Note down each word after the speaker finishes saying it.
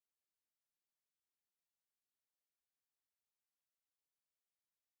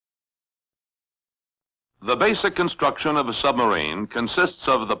The basic construction of a submarine consists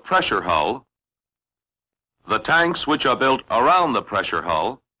of the pressure hull, the tanks which are built around the pressure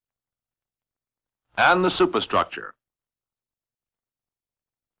hull, and the superstructure.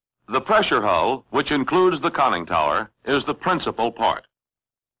 The pressure hull, which includes the conning tower, is the principal part.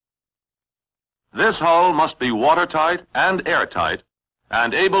 This hull must be watertight and airtight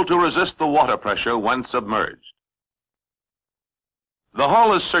and able to resist the water pressure when submerged. The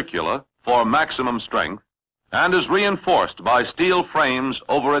hull is circular for maximum strength and is reinforced by steel frames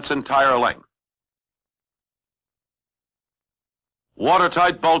over its entire length.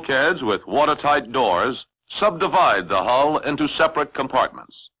 Watertight bulkheads with watertight doors subdivide the hull into separate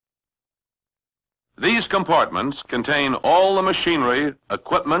compartments. These compartments contain all the machinery,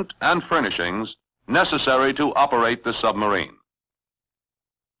 equipment, and furnishings necessary to operate the submarine.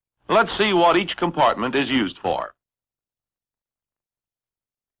 Let's see what each compartment is used for.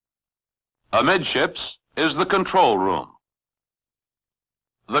 Amidships is the control room.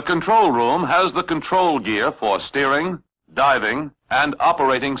 The control room has the control gear for steering, diving, and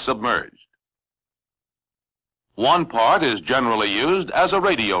operating submerged. One part is generally used as a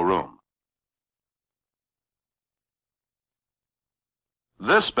radio room.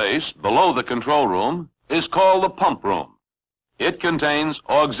 This space below the control room is called the pump room. It contains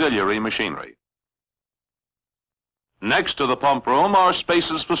auxiliary machinery. Next to the pump room are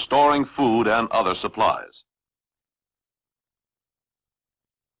spaces for storing food and other supplies.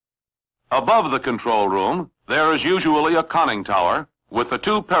 Above the control room, there is usually a conning tower with the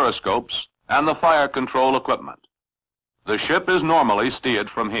 2 periscopes and the fire control equipment. The ship is normally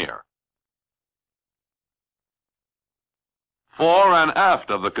steered from here. Fore and aft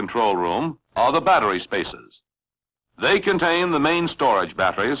of the control room are the battery spaces. They contain the main storage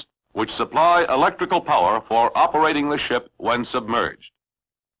batteries, which supply electrical power for operating the ship when submerged.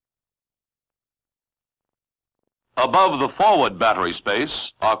 Above the forward battery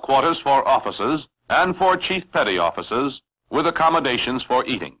space are quarters for officers and for chief petty officers with accommodations for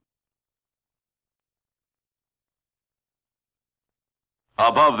eating.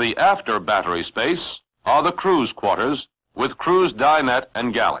 Above the after battery space are the crew's quarters with crew's dinette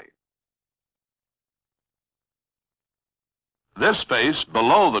and galley. This space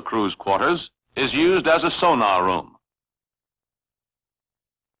below the crew's quarters is used as a sonar room.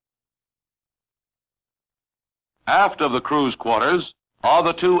 Aft of the crew's quarters are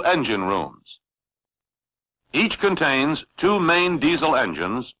the 2 engine rooms. Each contains 2 main diesel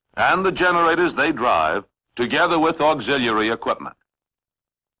engines and the generators they drive, together with auxiliary equipment.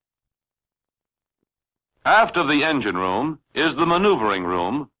 Aft of the engine room is the maneuvering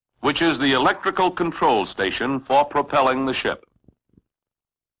room, which is the electrical control station for propelling the ship.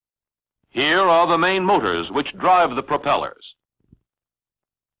 Here are the main motors which drive the propellers.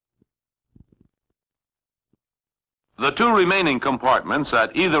 The 2 remaining compartments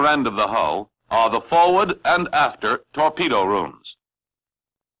at either end of the hull are the forward and after torpedo rooms.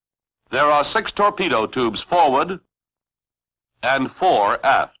 There are 6 torpedo tubes forward and 4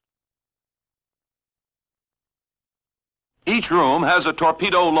 aft. Each room has a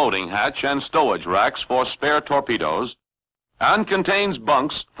torpedo loading hatch and stowage racks for spare torpedoes and contains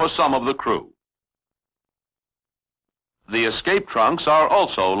bunks for some of the crew. The escape trunks are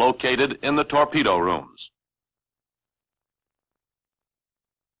also located in the torpedo rooms.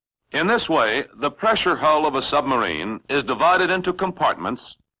 In this way, the pressure hull of a submarine is divided into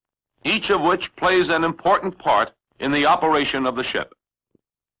compartments, each of which plays an important part in the operation of the ship.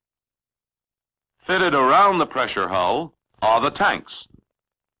 Fitted around the pressure hull are the tanks.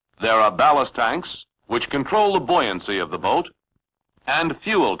 There are ballast tanks, which control the buoyancy of the boat, and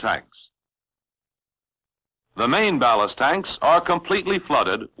fuel tanks. The main ballast tanks are completely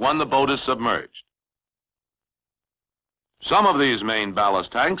flooded when the boat is submerged. Some of these main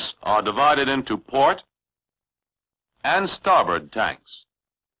ballast tanks are divided into port and starboard tanks.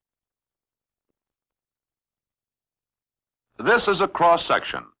 This is a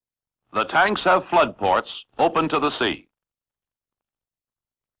cross-section. The tanks have flood ports open to the sea.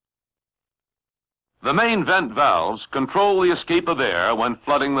 The main vent valves control the escape of air when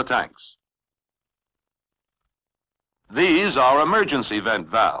flooding the tanks. These are emergency vent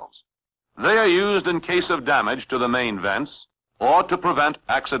valves. They are used in case of damage to the main vents or to prevent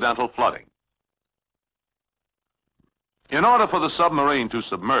accidental flooding. In order for the submarine to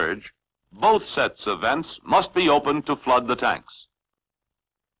submerge, both sets of vents must be open to flood the tanks.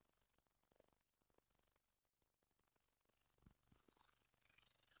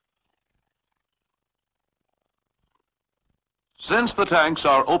 Since the tanks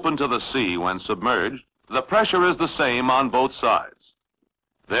are open to the sea when submerged, the pressure is the same on both sides.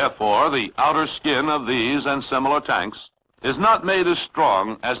 Therefore, the outer skin of these and similar tanks is not made as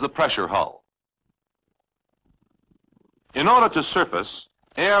strong as the pressure hull. In order to surface,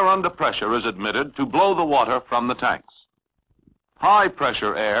 air under pressure is admitted to blow the water from the tanks. High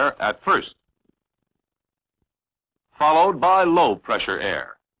pressure air at first, followed by low pressure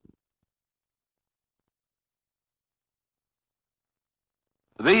air.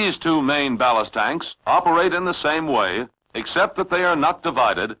 These two main ballast tanks operate in the same way, except that they are not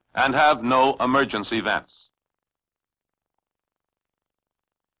divided and have no emergency vents.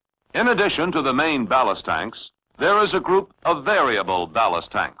 In addition to the main ballast tanks, there is a group of variable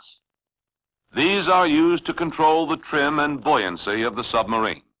ballast tanks. These are used to control the trim and buoyancy of the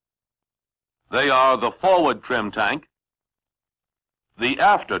submarine. They are the forward trim tank, the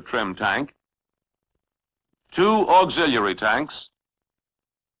after trim tank, two auxiliary tanks,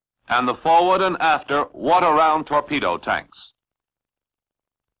 and the forward and after water-round torpedo tanks.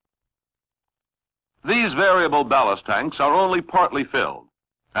 These variable ballast tanks are only partly filled,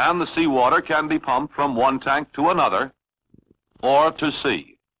 and the seawater can be pumped from one tank to another or to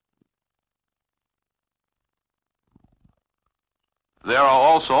sea. There are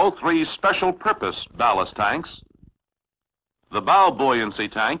also three special-purpose ballast tanks: the bow buoyancy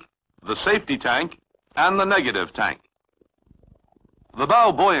tank, the safety tank, and the negative tank. The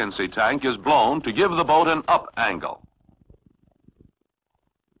bow buoyancy tank is blown to give the boat an up angle.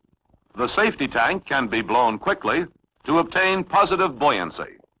 The safety tank can be blown quickly to obtain positive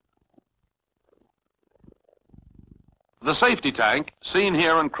buoyancy. The safety tank, seen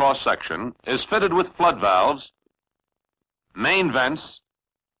here in cross-section, is fitted with flood valves, main vents,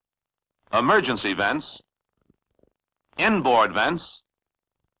 emergency vents, inboard vents,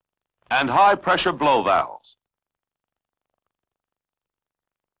 and high-pressure blow valves.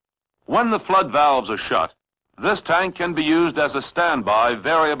 When the flood valves are shut, this tank can be used as a standby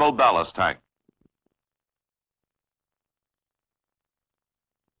variable ballast tank.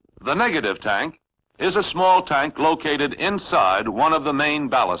 The negative tank is a small tank located inside one of the main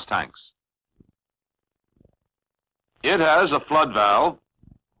ballast tanks. It has a flood valve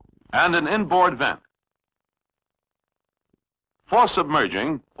and an inboard vent. For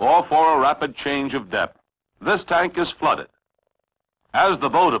submerging or for a rapid change of depth, this tank is flooded. As the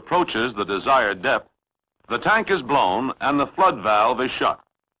boat approaches the desired depth, the tank is blown and the flood valve is shut.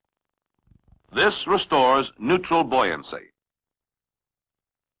 This restores neutral buoyancy.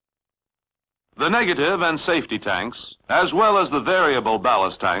 The negative and safety tanks, as well as the variable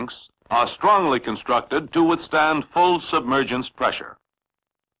ballast tanks, are strongly constructed to withstand full submergence pressure.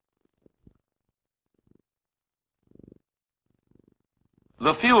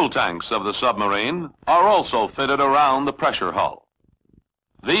 The fuel tanks of the submarine are also fitted around the pressure hull.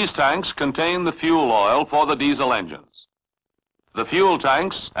 These tanks contain the fuel oil for the diesel engines. The fuel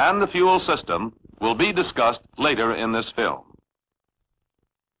tanks and the fuel system will be discussed later in this film.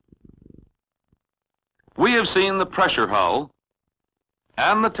 We have seen the pressure hull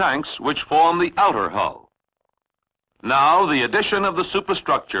and the tanks which form the outer hull. Now the addition of the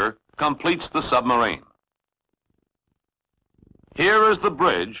superstructure completes the submarine. Here is the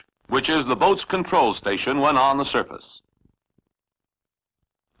bridge, which is the boat's control station when on the surface.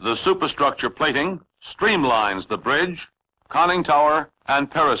 The superstructure plating streamlines the bridge, conning tower,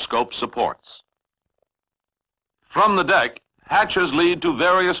 and periscope supports. From the deck, hatches lead to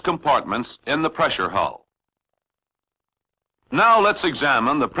various compartments in the pressure hull. Now let's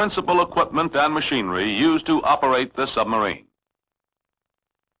examine the principal equipment and machinery used to operate the submarine.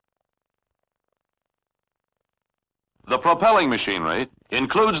 The propelling machinery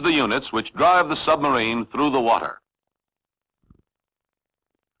includes the units which drive the submarine through the water.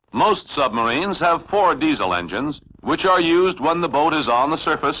 Most submarines have 4 diesel engines, which are used when the boat is on the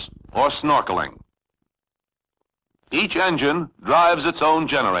surface or snorkeling. Each engine drives its own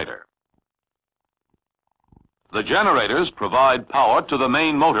generator. The generators provide power to the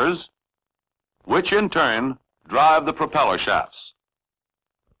main motors, which in turn drive the propeller shafts.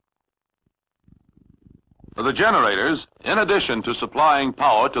 The generators, in addition to supplying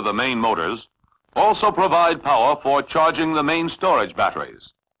power to the main motors, also provide power for charging the main storage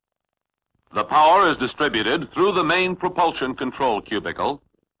batteries. The power is distributed through the main propulsion control cubicle,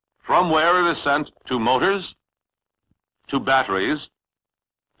 from where it is sent to motors, to batteries,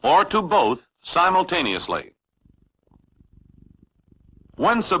 or to both simultaneously.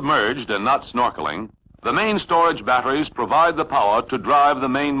 When submerged and not snorkeling, the main storage batteries provide the power to drive the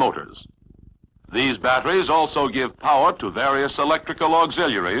main motors. These batteries also give power to various electrical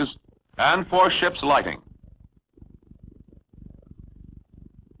auxiliaries and for ship's lighting.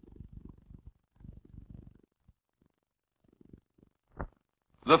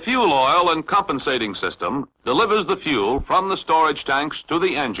 The fuel oil and compensating system delivers the fuel from the storage tanks to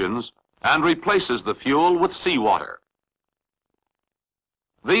the engines and replaces the fuel with seawater.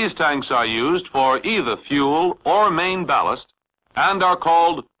 These tanks are used for either fuel or main ballast and are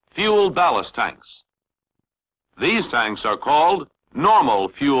called fuel ballast tanks. These tanks are called normal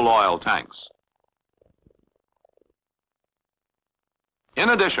fuel oil tanks. In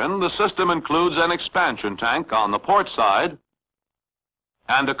addition, the system includes an expansion tank on the port side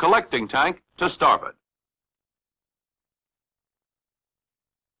and a collecting tank to starboard.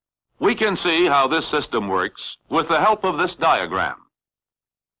 We can see how this system works with the help of this diagram.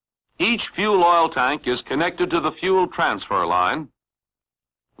 Each fuel oil tank is connected to the fuel transfer line,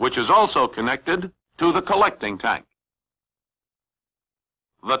 which is also connected to the collecting tank.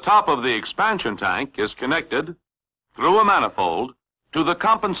 The top of the expansion tank is connected through a manifold to the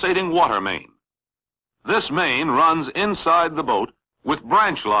compensating water main. This main runs inside the boat with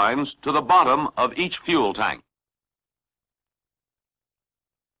branch lines to the bottom of each fuel tank.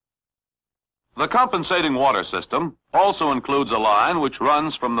 The compensating water system also includes a line which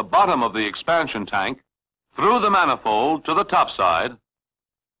runs from the bottom of the expansion tank through the manifold to the top side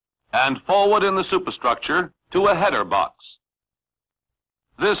and forward in the superstructure to a header box.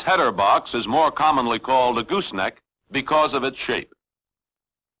 This header box is more commonly called a gooseneck because of its shape.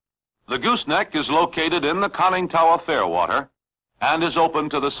 The gooseneck is located in the conning tower fairwater and is open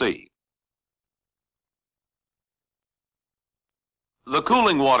to the sea. The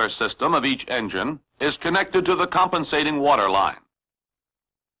cooling water system of each engine is connected to the compensating water line.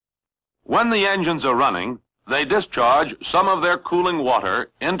 When the engines are running, they discharge some of their cooling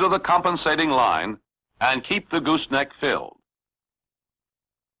water into the compensating line and keep the gooseneck filled.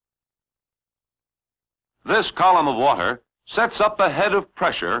 This column of water sets up a head of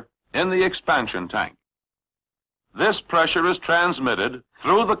pressure in the expansion tank. This pressure is transmitted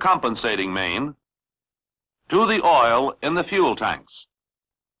through the compensating main to the oil in the fuel tanks.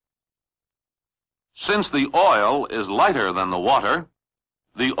 Since the oil is lighter than the water,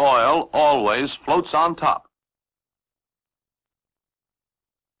 the oil always floats on top.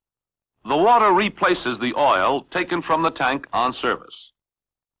 The water replaces the oil taken from the tank on service.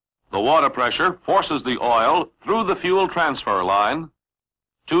 The water pressure forces the oil through the fuel transfer line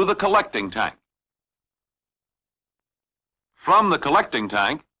to the collecting tank. From the collecting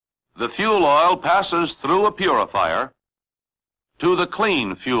tank, the fuel oil passes through a purifier to the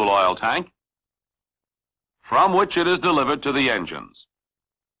clean fuel oil tank, from which it is delivered to the engines.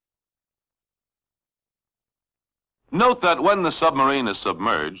 Note that when the submarine is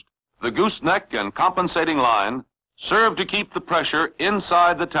submerged, the gooseneck and compensating line serve to keep the pressure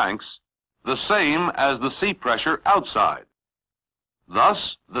inside the tanks the same as the sea pressure outside.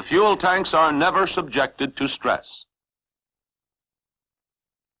 Thus, the fuel tanks are never subjected to stress.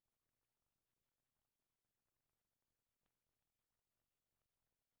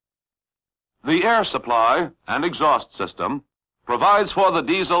 The air supply and exhaust system provides for the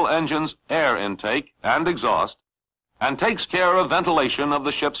diesel engine's air intake and exhaust and takes care of ventilation of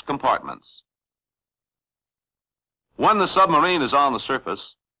the ship's compartments. When the submarine is on the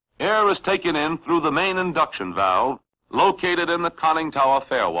surface, air is taken in through the main induction valve located in the conning tower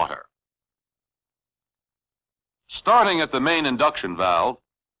fairwater. Starting at the main induction valve,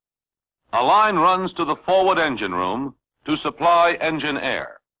 a line runs to the forward engine room to supply engine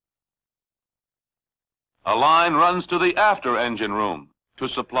air. A line runs to the after engine room to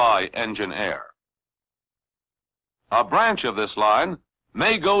supply engine air. A branch of this line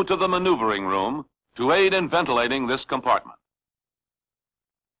may go to the maneuvering room to aid in ventilating this compartment.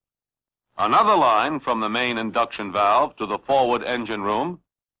 Another line from the main induction valve to the forward engine room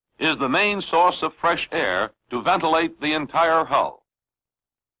is the main source of fresh air to ventilate the entire hull.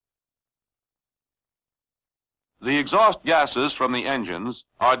 The exhaust gases from the engines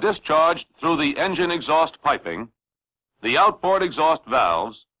are discharged through the engine exhaust piping, the outboard exhaust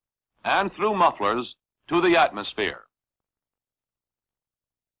valves, and through mufflers to the atmosphere.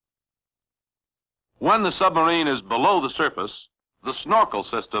 When the submarine is below the surface, the snorkel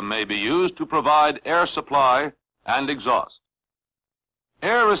system may be used to provide air supply and exhaust.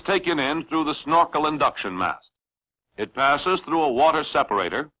 Air is taken in through the snorkel induction mast. It passes through a water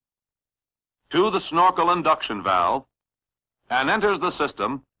separator to the snorkel induction valve and enters the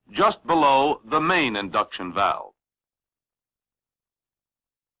system just below the main induction valve.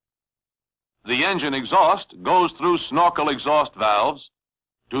 The engine exhaust goes through snorkel exhaust valves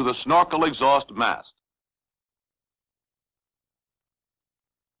to the snorkel exhaust mast.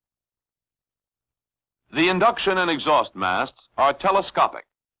 The induction and exhaust masts are telescopic.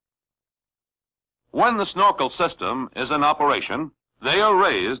 When the snorkel system is in operation, They are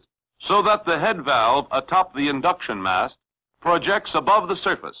raised so that the head valve atop the induction mast projects above the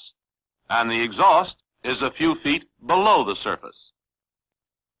surface, and the exhaust is a few feet below the surface.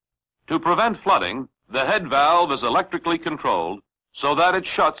 To prevent flooding, the head valve is electrically controlled so that it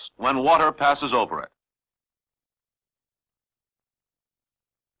shuts when water passes over it.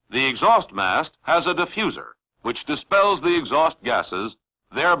 The exhaust mast has a diffuser which dispels the exhaust gases,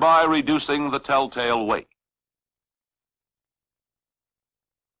 thereby reducing the telltale wake.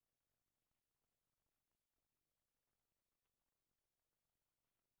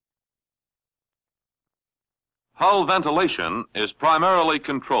 Hull ventilation is primarily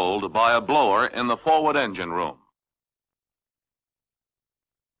controlled by a blower in the forward engine room.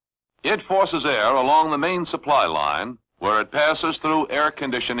 It forces air along the main supply line where it passes through air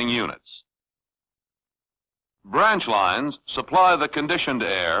conditioning units. Branch lines supply the conditioned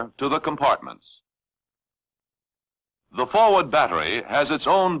air to the compartments. The forward battery has its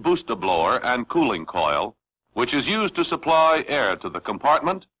own booster blower and cooling coil, which is used to supply air to the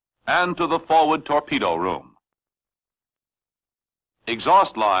compartment and to the forward torpedo room.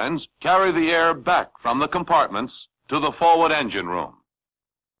 Exhaust lines carry the air back from the compartments to the forward engine room.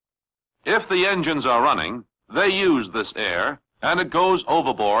 If the engines are running, they use this air, and it goes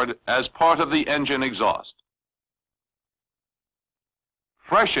overboard as part of the engine exhaust.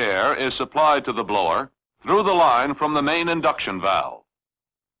 Fresh air is supplied to the blower through the line from the main induction valve.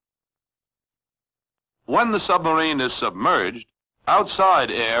 When the submarine is submerged,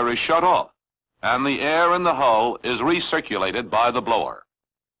 outside air is shut off, and the air in the hull is recirculated by the blower.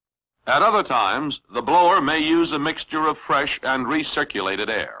 At other times, the blower may use a mixture of fresh and recirculated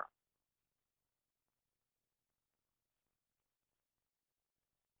air.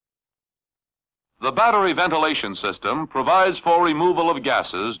 The battery ventilation system provides for removal of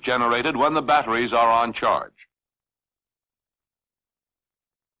gases generated when the batteries are on charge.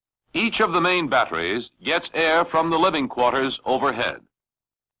 Each of the main batteries gets air from the living quarters overhead.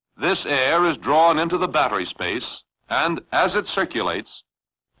 This air is drawn into the battery space, and as it circulates,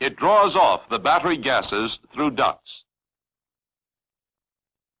 it draws off the battery gases through ducts.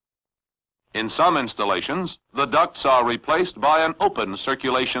 In some installations, the ducts are replaced by an open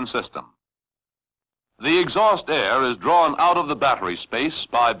circulation system. The exhaust air is drawn out of the battery space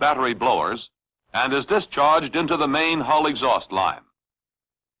by battery blowers and is discharged into the main hull exhaust line.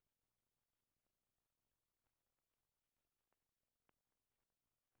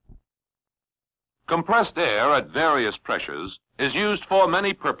 Compressed air at various pressures is used for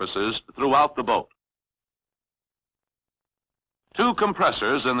many purposes throughout the boat. Two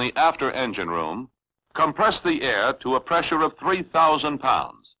compressors in the after engine room compress the air to a pressure of 3,000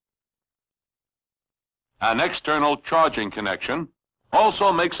 pounds. An external charging connection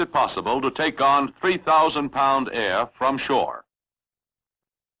also makes it possible to take on 3,000-pound air from shore.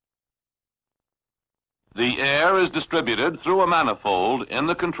 The air is distributed through a manifold in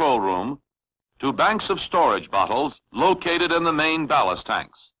the control room to banks of storage bottles located in the main ballast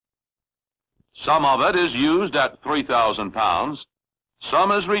tanks. Some of it is used at 3,000 pounds,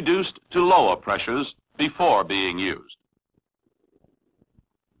 some is reduced to lower pressures before being used.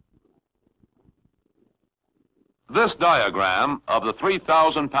 This diagram of the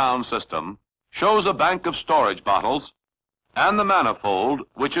 3,000-pound system shows a bank of storage bottles and the manifold,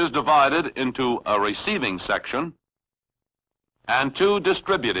 which is divided into a receiving section and two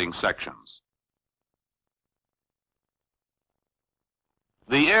distributing sections.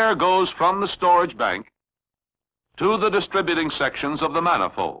 The air goes from the storage bank to the distributing sections of the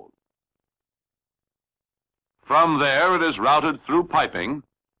manifold. From there, it is routed through piping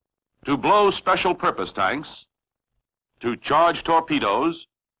to blow special purpose tanks, to charge torpedoes,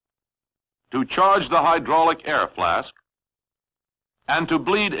 to charge the hydraulic air flask, and to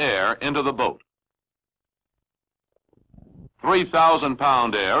bleed air into the boat.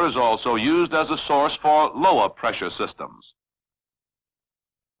 3,000-pound air is also used as a source for lower pressure systems.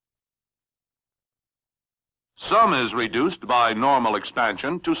 Some is reduced by normal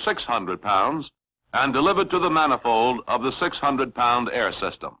expansion to 600 pounds and delivered to the manifold of the 600-pound air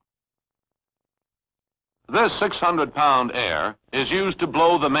system. This 600-pound air is used to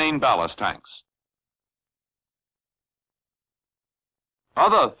blow the main ballast tanks.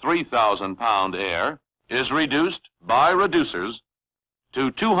 Other 3,000-pound air is reduced by reducers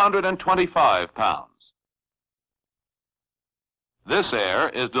to 225 pounds. This air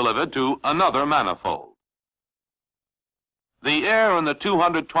is delivered to another manifold. The air in the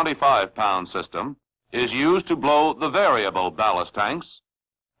 225-pound system is used to blow the variable ballast tanks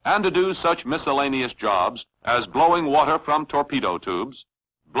and to do such miscellaneous jobs as blowing water from torpedo tubes,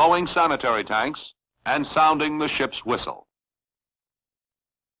 blowing sanitary tanks, and sounding the ship's whistle.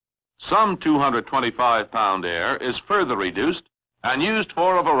 Some 225-pound air is further reduced and used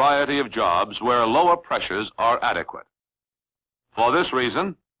for a variety of jobs where lower pressures are adequate. For this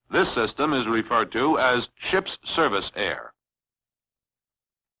reason, this system is referred to as ship's service air.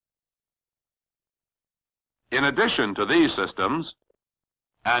 In addition to these systems,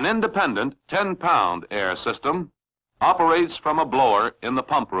 an independent 10-pound air system operates from a blower in the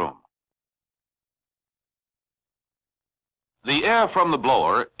pump room. The air from the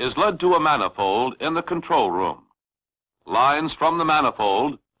blower is led to a manifold in the control room. Lines from the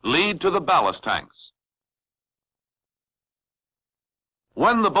manifold lead to the ballast tanks.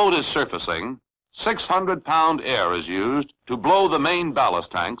 When the boat is surfacing, 600-pound air is used to blow the main ballast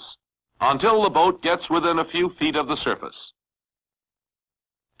tanks until the boat gets within a few feet of the surface.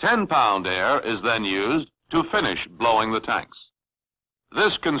 10-pound air is then used to finish blowing the tanks.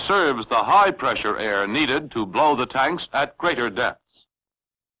 This conserves the high-pressure air needed to blow the tanks at greater depths.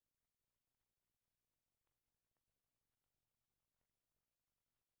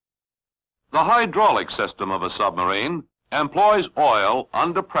 The hydraulic system of a submarine employs oil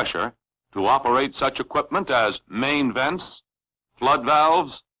under pressure to operate such equipment as main vents, flood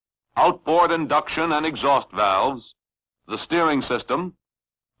valves, outboard induction and exhaust valves, the steering system,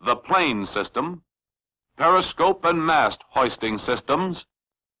 the plane system, periscope and mast hoisting systems,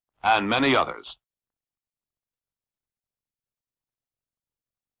 and many others.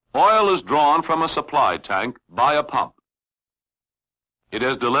 Oil is drawn from a supply tank by a pump. It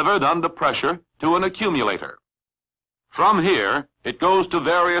is delivered under pressure to an accumulator. From here, it goes to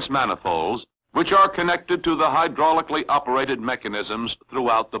various manifolds, which are connected to the hydraulically operated mechanisms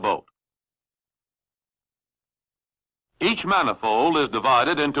throughout the boat. Each manifold is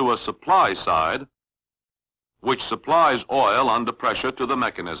divided into a supply side, which supplies oil under pressure to the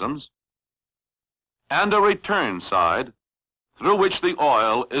mechanisms, and a return side, through which the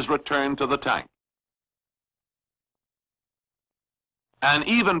oil is returned to the tank. An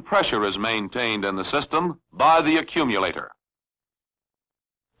even pressure is maintained in the system by the accumulator.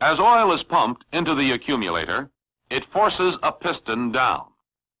 As oil is pumped into the accumulator, it forces a piston down.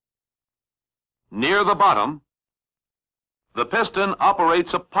 Near the bottom, the piston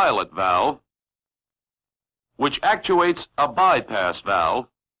operates a pilot valve, which actuates a bypass valve,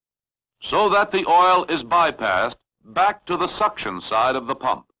 so that the oil is bypassed back to the suction side of the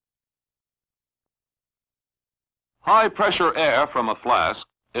pump. High-pressure air from a flask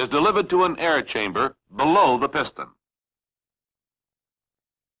is delivered to an air chamber below the piston.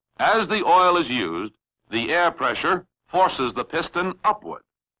 As the oil is used, the air pressure forces the piston upward,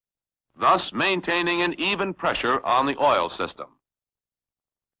 thus maintaining an even pressure on the oil system.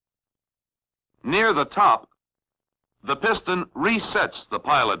 Near the top, the piston resets the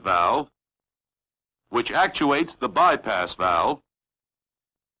pilot valve, which actuates the bypass valve,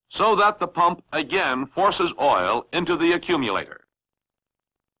 so that the pump again forces oil into the accumulator.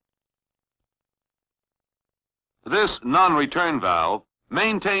 This non-return valve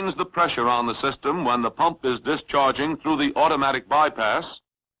maintains the pressure on the system when the pump is discharging through the automatic bypass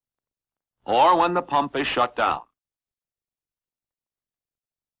or when the pump is shut down.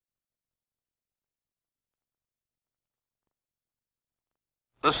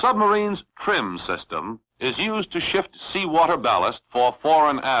 The submarine's trim system is used to shift seawater ballast for fore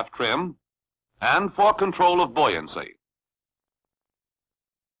and aft trim and for control of buoyancy.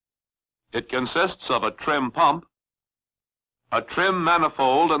 It consists of a trim pump, a trim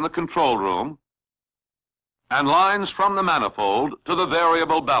manifold in the control room, and lines from the manifold to the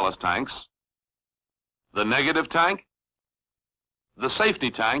variable ballast tanks, the negative tank, the safety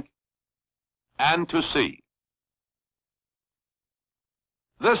tank, and to sea.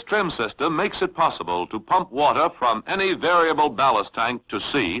 This trim system makes it possible to pump water from any variable ballast tank to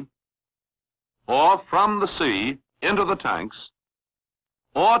sea, or from the sea into the tanks,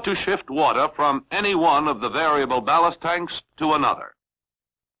 or to shift water from any one of the variable ballast tanks to another.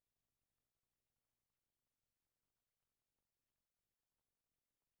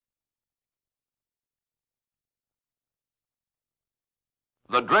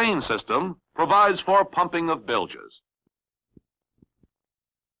 The drain system provides for pumping of bilges.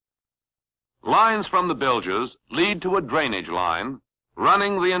 Lines from the bilges lead to a drainage line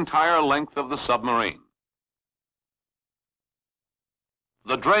running the entire length of the submarine.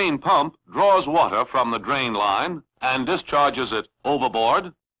 The drain pump draws water from the drain line and discharges it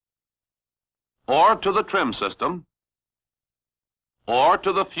overboard, or to the trim system, or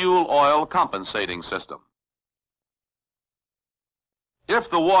to the fuel oil compensating system. If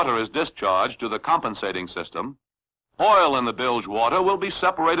the water is discharged to the compensating system, oil in the bilge water will be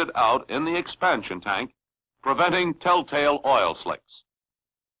separated out in the expansion tank, preventing telltale oil slicks.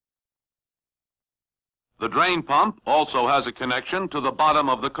 The drain pump also has a connection to the bottom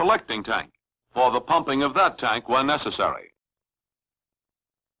of the collecting tank for the pumping of that tank when necessary.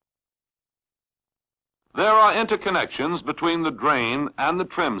 There are interconnections between the drain and the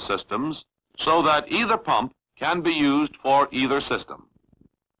trim systems so that either pump can be used for either system.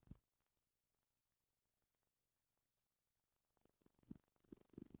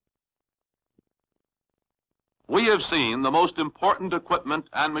 We have seen the most important equipment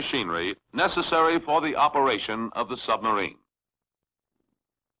and machinery necessary for the operation of the submarine.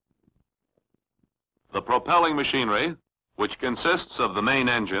 The propelling machinery, which consists of the main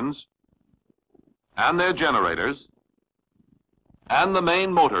engines and their generators, and the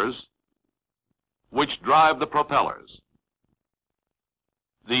main motors, which drive the propellers.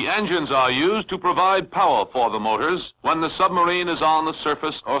 The engines are used to provide power for the motors when the submarine is on the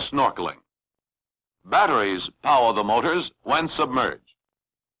surface or snorkeling. Batteries power the motors when submerged.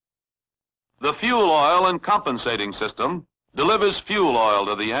 The fuel oil and compensating system delivers fuel oil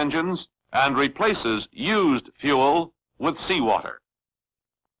to the engines and replaces used fuel with seawater.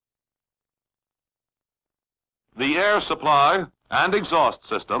 The air supply and exhaust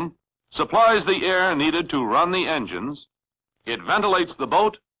system supplies the air needed to run the engines, it ventilates the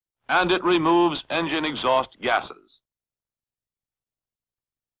boat, and it removes engine exhaust gases.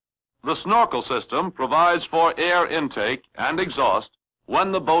 The snorkel system provides for air intake and exhaust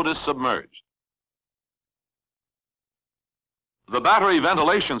when the boat is submerged. The battery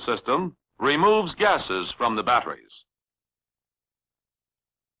ventilation system removes gases from the batteries.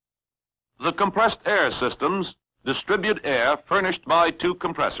 The compressed air systems distribute air furnished by two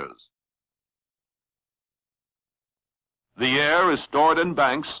compressors. The air is stored in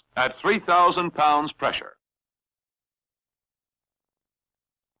banks at 3,000 pounds pressure.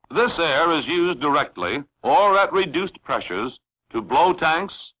 This air is used directly or at reduced pressures to blow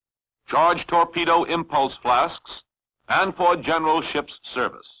tanks, charge torpedo impulse flasks, and for general ship's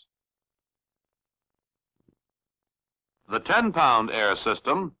service. The 10-pound air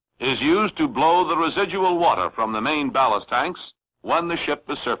system is used to blow the residual water from the main ballast tanks when the ship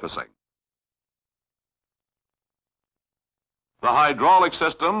is surfacing. The hydraulic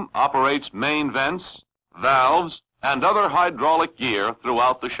system operates main vents, valves, and other hydraulic gear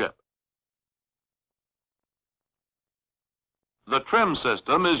throughout the ship. The trim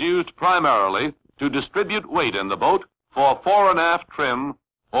system is used primarily to distribute weight in the boat for fore and aft trim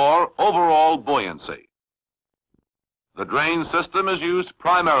or overall buoyancy. The drain system is used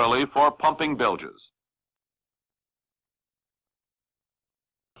primarily for pumping bilges.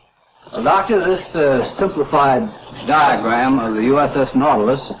 Well, Doctor, this simplified diagram of the USS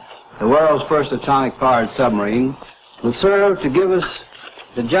Nautilus, the world's first atomic-powered submarine, will serve to give us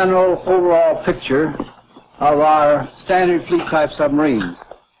the general overall picture of our standard fleet-type submarines.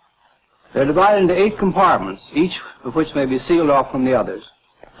 They're divided into 8 compartments, each of which may be sealed off from the others.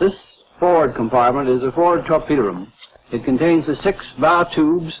 This forward compartment is the forward torpedo room. It contains the 6 bow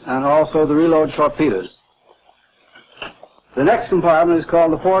tubes and also the reload torpedoes. The next compartment is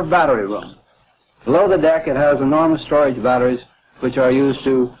called the forward battery room. Below the deck it has enormous storage batteries which are used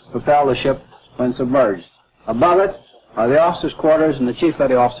to propel the ship when submerged. Above it are the officers' quarters and the chief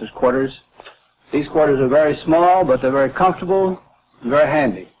petty officers' quarters. These quarters are very small, but they're very comfortable and very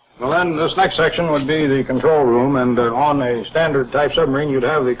handy. Well, then, this next section would be the control room, and on a standard-type submarine, you'd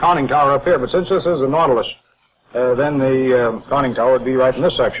have the conning tower up here. But since this is a Nautilus, then the conning tower would be right in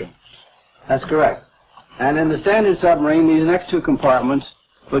this section. That's correct. And in the standard submarine, these next 2 compartments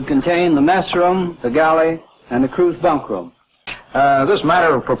would contain the mess room, the galley, and the crew's bunk room. This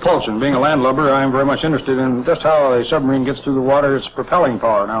matter of propulsion, being a landlubber, I'm very much interested in just how a submarine gets through the water, its propelling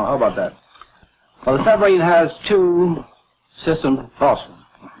power. Now, how about that? Well, the submarine has 2 systems of propulsion.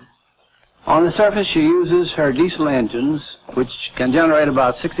 On the surface, she uses her diesel engines, which can generate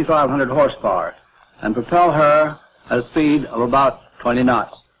about 6,500 horsepower, and propel her at a speed of about 20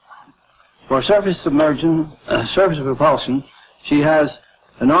 knots. For surface propulsion, she has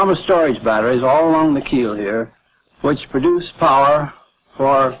enormous storage batteries all along the keel here, which produce power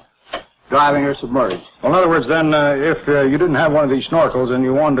for driving her submerged. Well, in other words, then, if you didn't have one of these snorkels and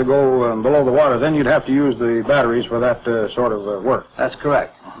you wanted to go below the water, then you'd have to use the batteries for that sort of work. That's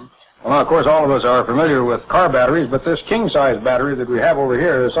correct. Well, now, of course, all of us are familiar with car batteries, but this king-size battery that we have over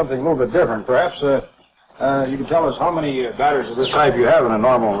here is something a little bit different. Perhaps you can tell us how many batteries of this type you have in a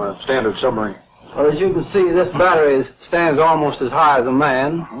normal standard submarine. Well, as you can see, this battery stands almost as high as a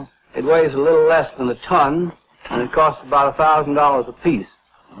man. It weighs a little less than a ton, and it costs about $1,000 apiece.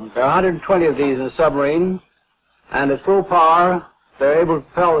 There are 120 of these in a submarine, and at full power, they're able to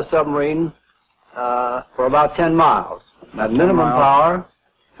propel the submarine for about 10 miles. At minimum power,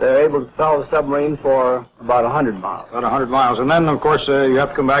 they're able to propel the submarine for about 100 miles. About 100 miles. And then, of course, you have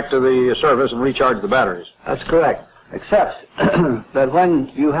to come back to the surface and recharge the batteries. That's correct. Except that when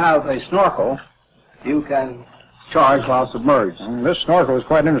you have a snorkel, you can charge while submerged. This snorkel is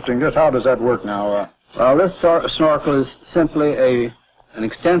quite interesting. Just how does that work now? Well, this snorkel is simply an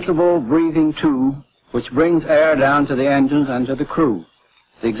extensible breathing tube which brings air down to the engines and to the crew.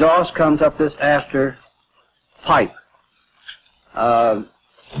 The exhaust comes up this after pipe.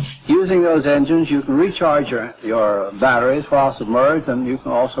 Using those engines, you can recharge your batteries while submerged, and you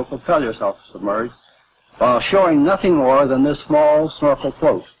can also propel yourself submerged while showing nothing more than this small snorkel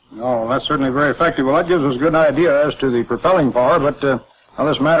float. Oh, that's certainly very effective. Well, that gives us a good idea as to the propelling power, but on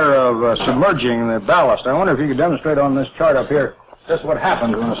this matter of submerging the ballast, I wonder if you could demonstrate on this chart up here just what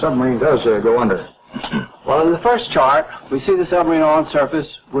happens when a submarine does go under. Well, in the first chart, we see the submarine on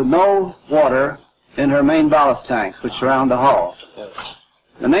surface with no water in her main ballast tanks, which surround the hull.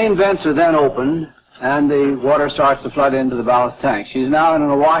 The main vents are then opened, and the water starts to flood into the ballast tank. She's now in an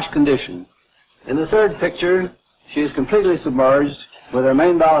awash condition. In the third picture, she is completely submerged with her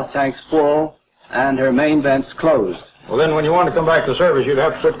main ballast tanks full and her main vents closed. Well, then when you want to come back to surface, you'd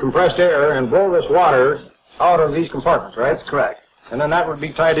have to put compressed air and blow this water out of these compartments, right? That's correct. And then that would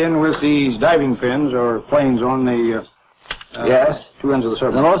be tied in with these diving fins or planes on the yes, two ends of the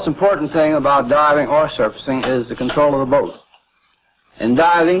surface. The most important thing about diving or surfacing is the control of the boat. In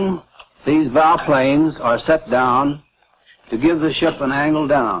diving, these bow planes are set down to give the ship an angle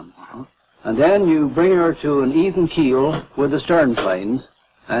down. And then you bring her to an even keel with the stern planes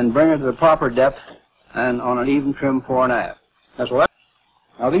and bring her to the proper depth and on an even trim fore and aft. That's right.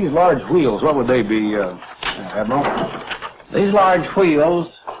 Now, these large wheels, what would they be, Admiral? These large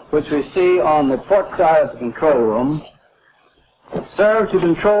wheels, which we see on the port side of the control room, serve to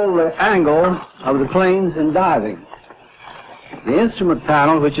control the angle of the planes in diving. The instrument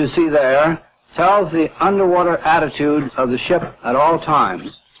panel, which you see there, tells the underwater attitude of the ship at all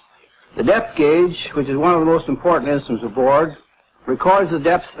times. The depth gauge, which is one of the most important instruments aboard, records the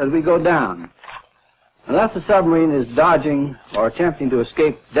depths as we go down. Unless the submarine is dodging or attempting to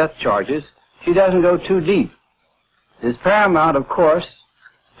escape depth charges, she doesn't go too deep. It is paramount, of course,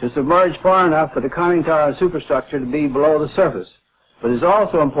 to submerge far enough for the conning tower and superstructure to be below the surface. But it is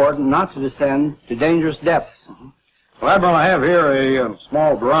also important not to descend to dangerous depths. Well, Admiral, I have here a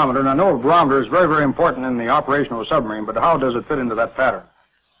small barometer, and I know a barometer is very, very important in the operation of a submarine, but how does it fit into that pattern?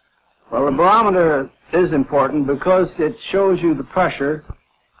 Well, the barometer is important because it shows you the pressure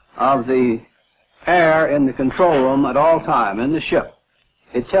of the air in the control room at all time in the ship.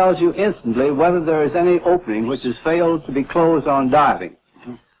 It tells you instantly whether there is any opening which has failed to be closed on diving.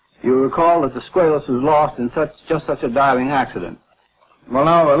 You recall that the Squalus was lost in just such a diving accident. Well,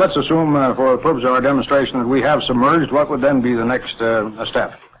 now, let's assume for the purpose of our demonstration that we have submerged. What would then be the next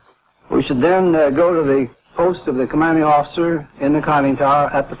step? We should then go to the post of the commanding officer in the conning tower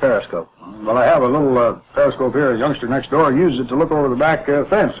at the periscope. Well, I have a little periscope here. A youngster next door uses it to look over the back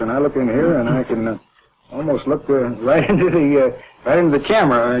fence, and I look in here, and I can almost look right into the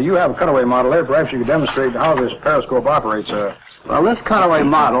camera. You have a cutaway model there. Perhaps you could demonstrate how this periscope operates. Well, this cutaway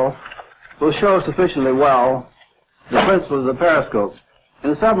model will show sufficiently well the principles of the periscope. In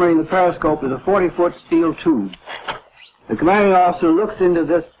a submarine, the periscope is a 40-foot steel tube. The commanding officer looks into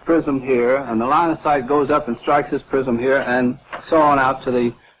this prism here, and the line of sight goes up and strikes this prism here, and so on out to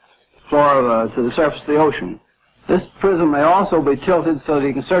the floor to the surface of the ocean. This prism may also be tilted so that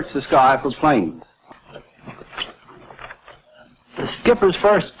he can search the sky for planes. The skipper's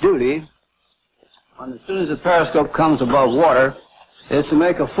first duty, as soon as the periscope comes above water, is to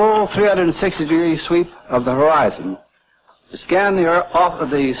make a full 360-degree sweep of the horizon, to scan the earth off of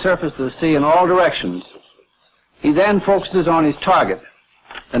the surface of the sea in all directions. He then focuses on his target.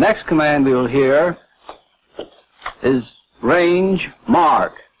 The next command we will hear is range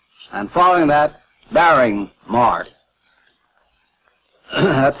mark, and following that, bearing mark.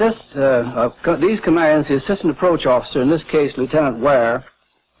 At these commands, the assistant approach officer, in this case Lieutenant Ware,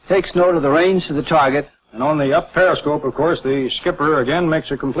 takes note of the range to the target. And on the up periscope, of course, the skipper again makes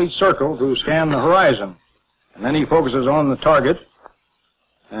a complete circle to scan the horizon. And then he focuses on the target,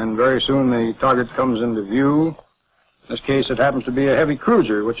 and very soon the target comes into view. In this case, it happens to be a heavy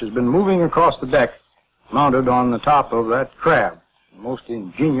cruiser, which has been moving across the deck, mounted on the top of that crab. A most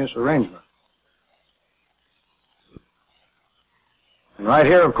ingenious arrangement. And right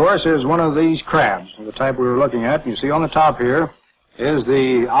here, of course, is one of these crabs, the type we were looking at. You see on the top here is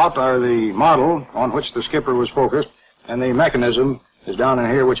the model on which the skipper was focused, and the mechanism is down in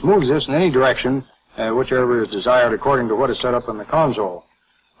here, which moves this in any direction, whichever is desired according to what is set up in the console.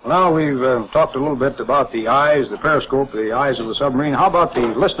 Now we've talked a little bit about the eyes, the periscope, the eyes of the submarine. How about the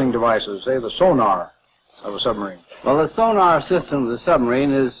listening devices, say the sonar of a submarine? Well, the sonar system of the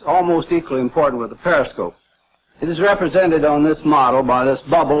submarine is almost equally important with the periscope. It is represented on this model by this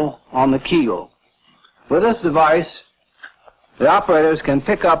bubble on the keel. With this device, the operators can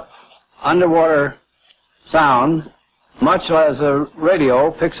pick up underwater sound, much as a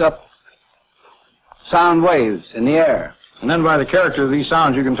radio picks up sound waves in the air. And then by the character of these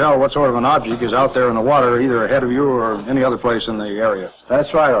sounds, you can tell what sort of an object is out there in the water, either ahead of you or any other place in the area.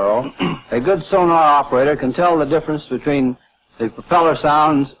 That's right, Earl. A good sonar operator can tell the difference between the propeller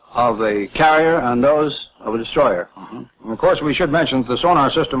sounds of a carrier and those of a destroyer. And of course, we should mention that the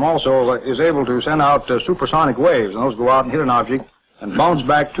sonar system also is able to send out supersonic waves, and those go out and hit an object and bounce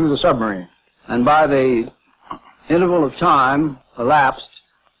back to the submarine. And by the interval of time elapsed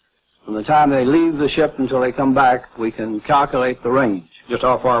from the time they leave the ship until they come back, we can calculate the range. Just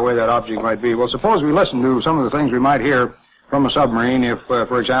how far away that object might be. Well, suppose we listen to some of the things we might hear from a submarine if,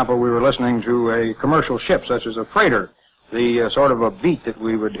 for example, we were listening to a commercial ship, such as a freighter, the sort of a beat that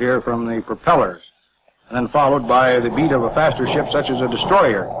we would hear from the propellers, and then followed by the beat of a faster ship, such as a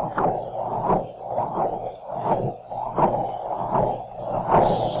destroyer.